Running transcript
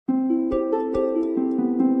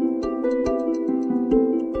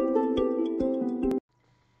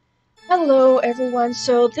Hello everyone,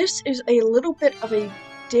 so this is a little bit of a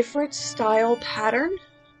different style pattern.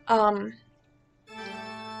 Um,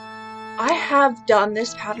 I have done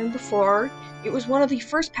this pattern before. It was one of the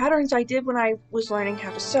first patterns I did when I was learning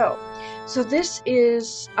how to sew. So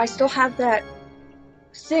I still have that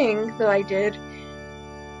thing that I did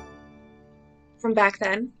from back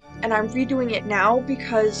then, and I'm redoing it now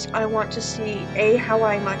because I want to see A, how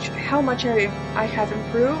much I have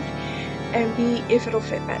improved, and B, if it'll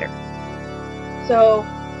fit better. So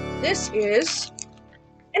this is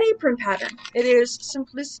an apron pattern. It is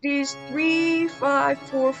Simplicity's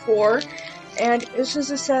 3544, and this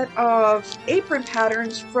is a set of apron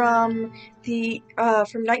patterns from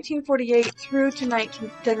 1948 through to the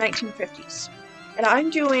 1950s. And I'm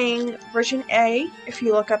doing version A, if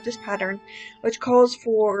you look up this pattern, which calls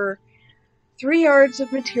for 3 yards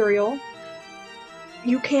of material.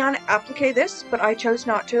 You can applique this, but I chose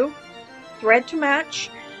not to. Thread to match,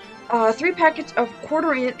 3 packets of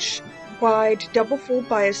 1/4 inch wide double fold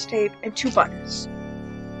bias tape, and 2 buttons.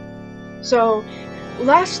 So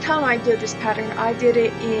last time I did this pattern, I did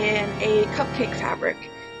it in a cupcake fabric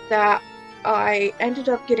that I ended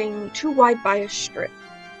up getting too wide bias strip.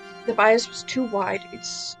 The bias was too wide.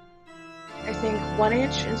 It's, I think, 1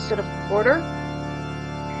 inch instead of 1/4.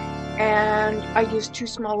 And I used too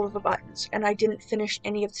small of a buttons, and I didn't finish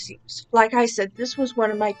any of the seams. Like I said, this was one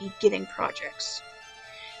of my beginning projects.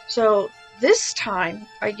 So this time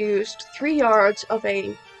I used 3 yards of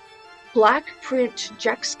a black print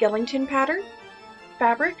Jack Skellington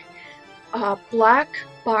fabric, black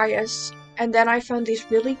bias, and then I found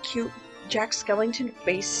these really cute Jack Skellington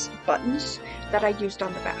base buttons that I used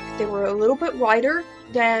on the back. They were a little bit wider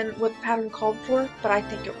than what the pattern called for, but I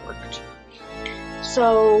think it worked.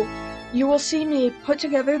 So you will see me put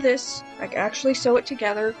together this, like actually sew it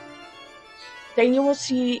together. Then you will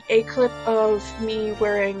see a clip of me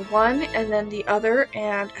wearing one and then the other,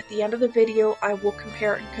 and at the end of the video I will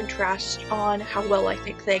compare and contrast on how well I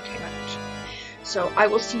think they came out. So I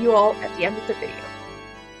will see you all at the end of the video.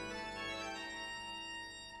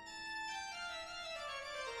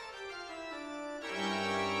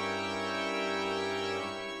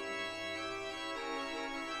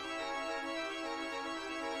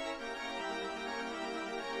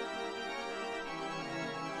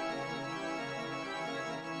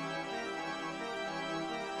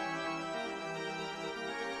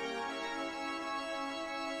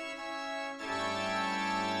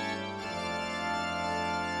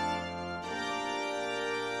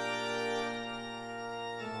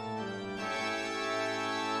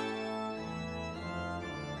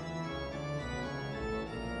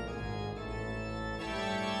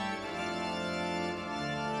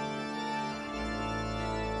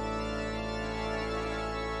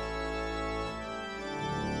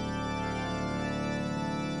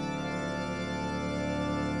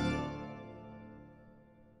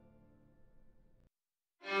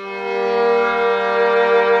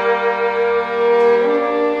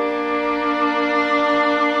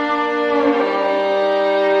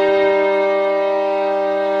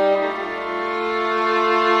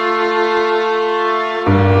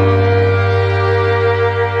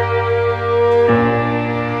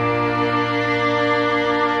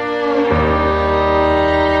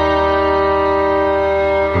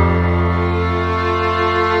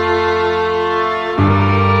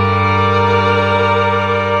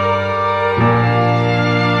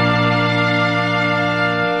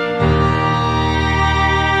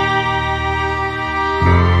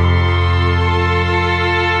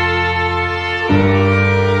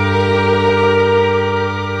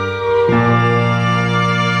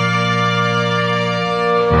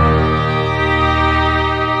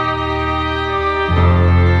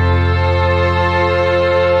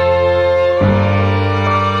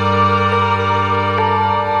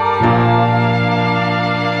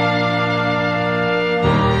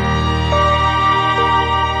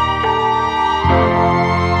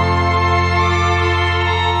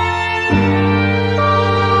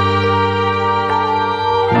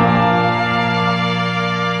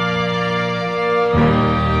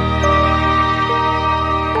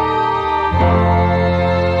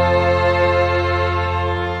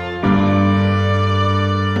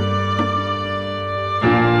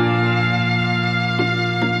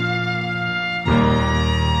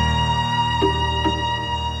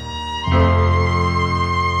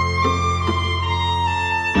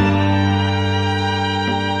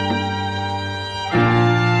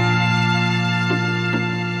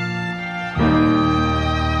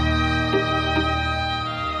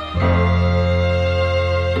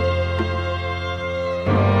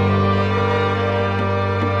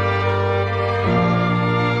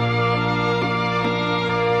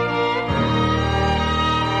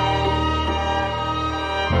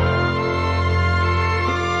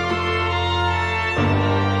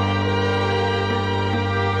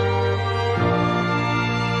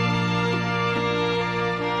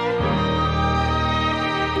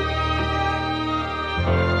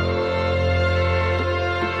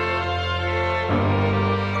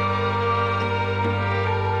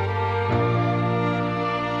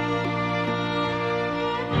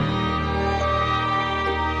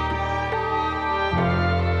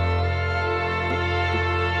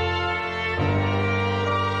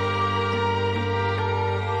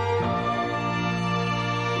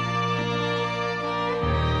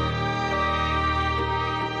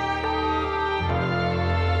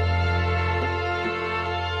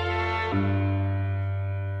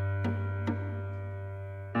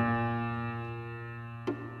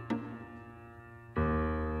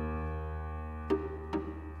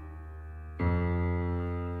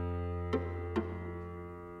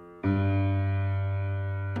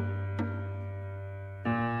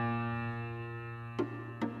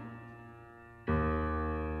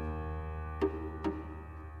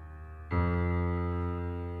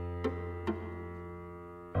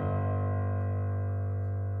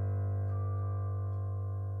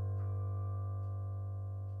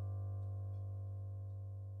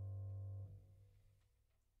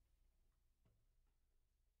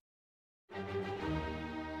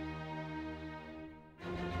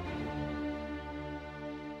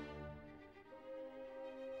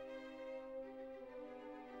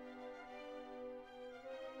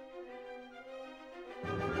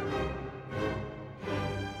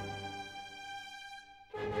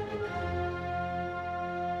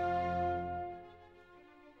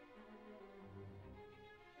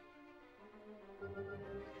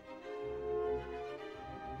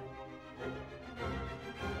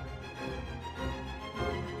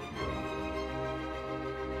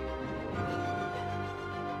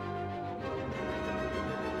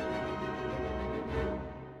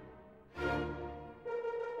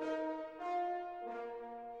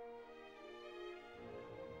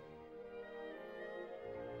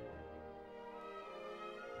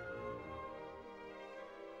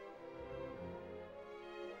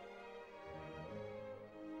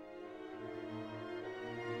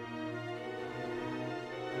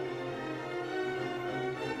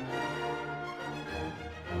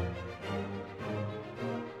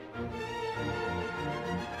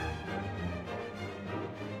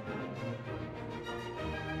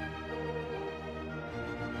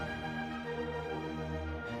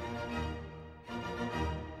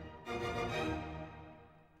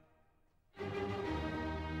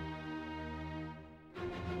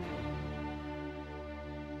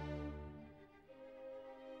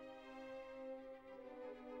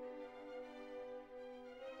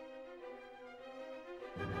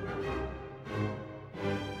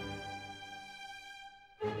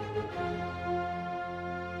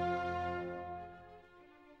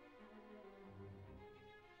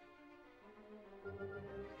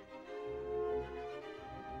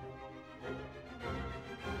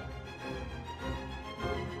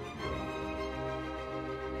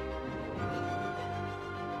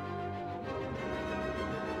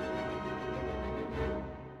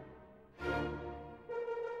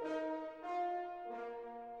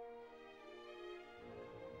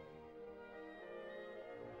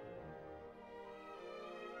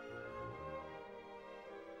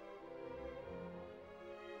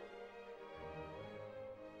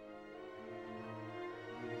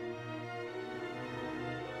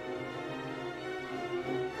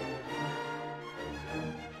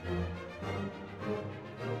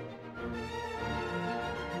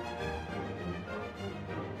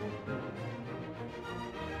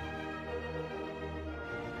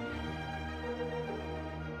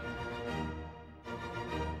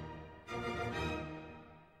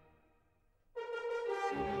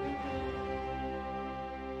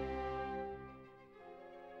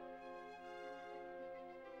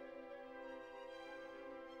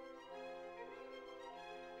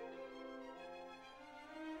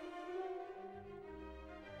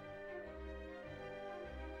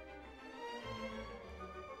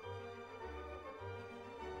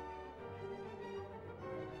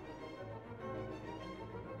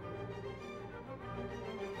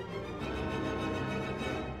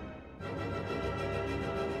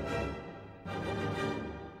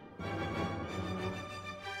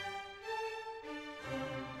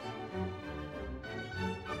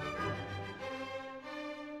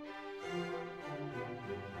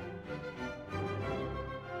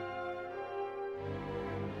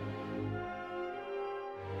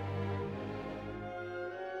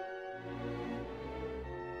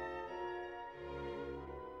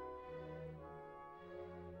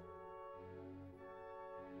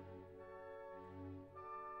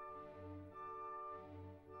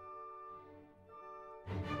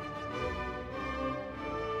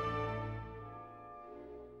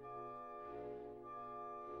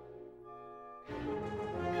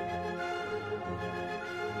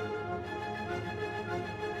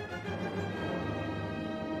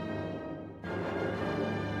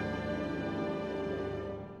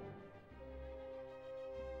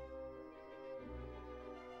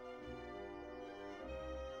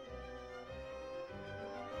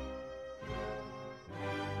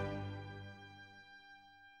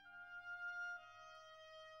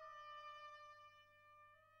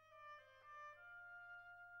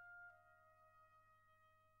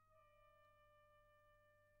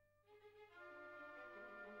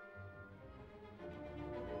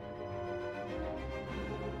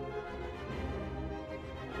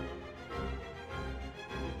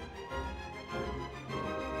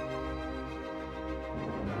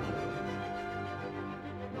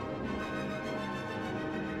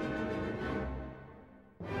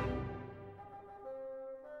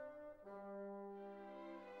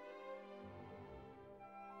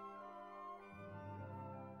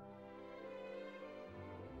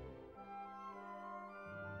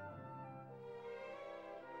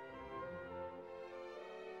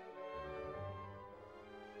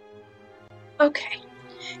 Okay,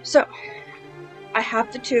 so I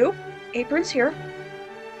have the 2 aprons here.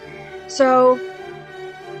 So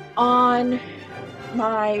on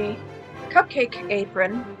my cupcake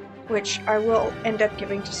apron, which I will end up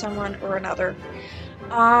giving to someone or another,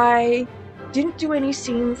 I didn't do any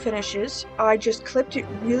seam finishes. I just clipped it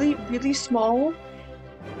really, really small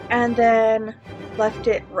and then left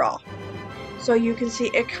it raw. So you can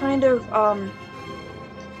see it kind of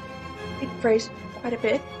it frays quite a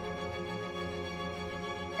bit.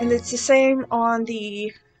 And it's the same on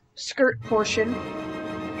the skirt portion.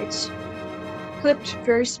 It's clipped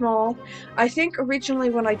very small. I think originally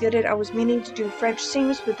when I did it I was meaning to do French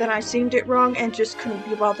seams, but then I seamed it wrong and just couldn't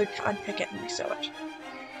be bothered to unpick it and resew it.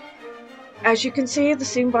 As you can see, the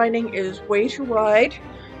seam binding is way too wide.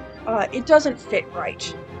 It doesn't fit right,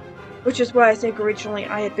 which is why I think originally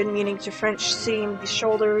I had been meaning to French seam the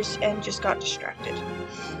shoulders and just got distracted.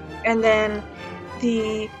 And then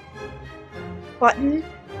the button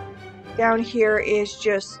down here is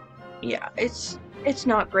just, yeah, it's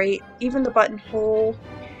not great. Even the buttonhole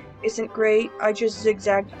isn't great. I just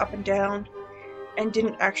zigzagged up and down and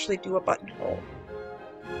didn't actually do a buttonhole.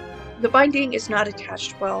 The binding is not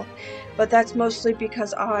attached well, but that's mostly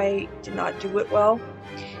because I did not do it well.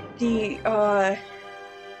 The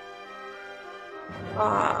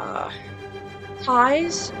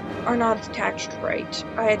ties are not attached right.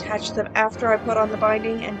 I attached them after I put on the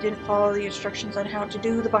binding and didn't follow the instructions on how to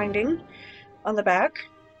do the binding on the back.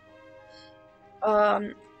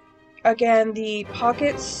 Again, the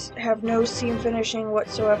pockets have no seam finishing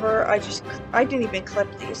whatsoever. I didn't even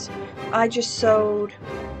clip these. I just sewed,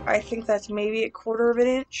 I think that's maybe 1/4 of an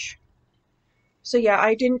inch. So yeah,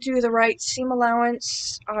 I didn't do the right seam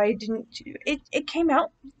allowance. I didn't do it came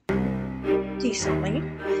out decently,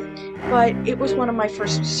 but it was one of my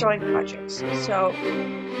first sewing projects. So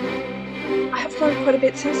I have learned quite a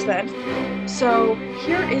bit since then. So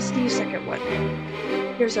here is the second one.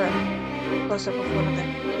 Here's a close-up of one of them.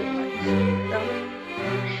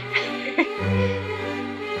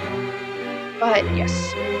 But yes,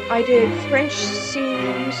 I did French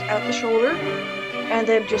seams out the shoulder and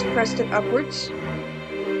then just pressed it upwards.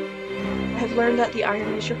 I have learned that the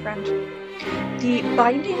iron is your friend. The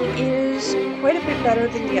binding is quite a bit better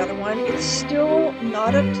than the other one. It's still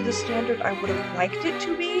not up to the standard I would have liked it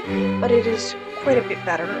to be, but it is quite a bit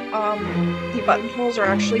better. The buttonholes are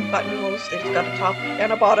actually buttonholes. They've got a top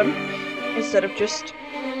and a bottom instead of just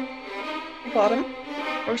bottom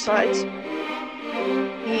or sides.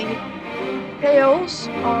 The tails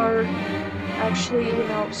are actually,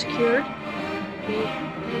 secured.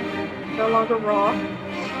 No longer raw.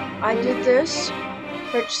 I did this,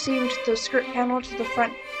 French seamed the skirt panel to the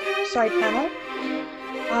front side panel.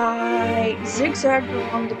 I zigzagged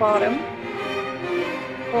along the bottom.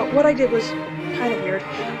 Well, what I did was kind of weird.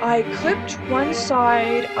 I clipped one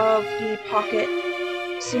side of the pocket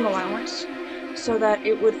seam allowance so that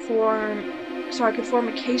it would form, so I could form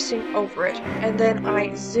a casing over it, and then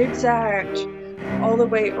I zigzagged all the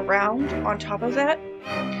way around on top of that,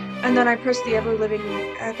 and then I pressed the ever-living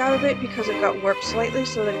heck out of it because it got warped slightly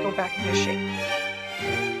so that it go back into shape.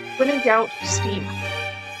 When in doubt, steam,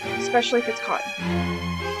 especially if it's cotton.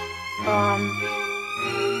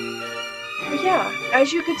 But yeah,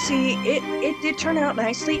 as you could see, it did turn out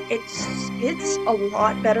nicely. It's a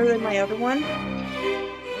lot better than my other one,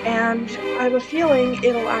 and I have a feeling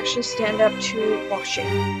it'll actually stand up to washing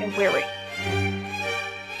and wearing.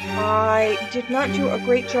 I did not do a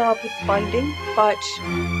great job with binding, but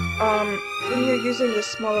when you're using this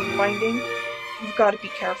small of binding, you've got to be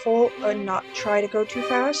careful and not try to go too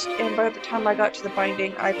fast, and by the time I got to the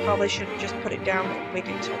binding, I probably should have just put it down and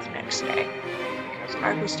waited until the next day, because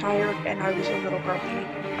I was tired and I was a little grumpy.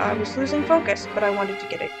 I was losing focus, but I wanted to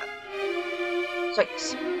get it done. So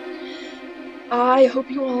yes. I hope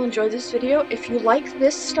you all enjoyed this video. If you like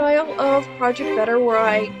this style of project better, where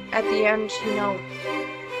I, at the end,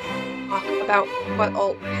 talk about what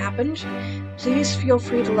all happened, please feel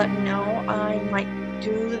free to let me know. I might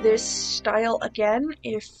do this style again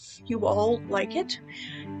if you all like it.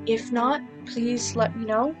 If not, please let me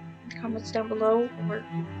know in the comments down below or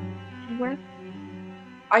anywhere.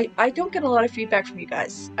 I don't get a lot of feedback from you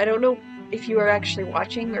guys. I don't know if you are actually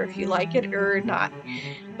watching or if you like it or not.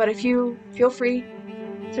 But if you feel free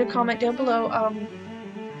to comment down below.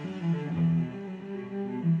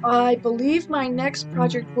 I believe my next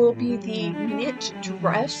project will be the knit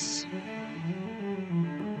dress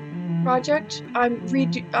project. I'm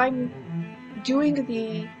doing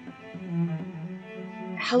the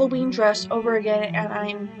Halloween dress over again, and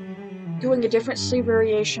I'm doing a different sleeve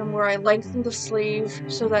variation where I lengthen the sleeve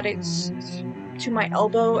so that it's to my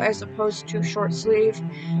elbow as opposed to short sleeve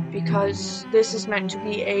because this is meant to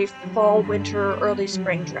be a fall, winter, early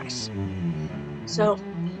spring dress. So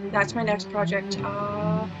that's my next project.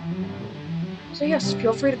 So yes,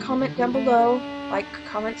 feel free to comment down below, like,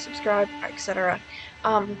 comment, subscribe, etc.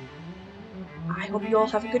 I hope you all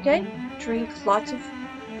have a good day. Drink lots of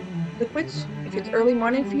liquids. If it's early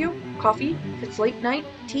morning for you, coffee. If it's late night,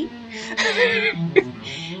 tea.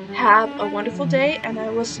 Have a wonderful day, and I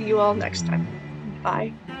will see you all next time.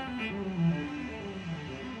 Bye.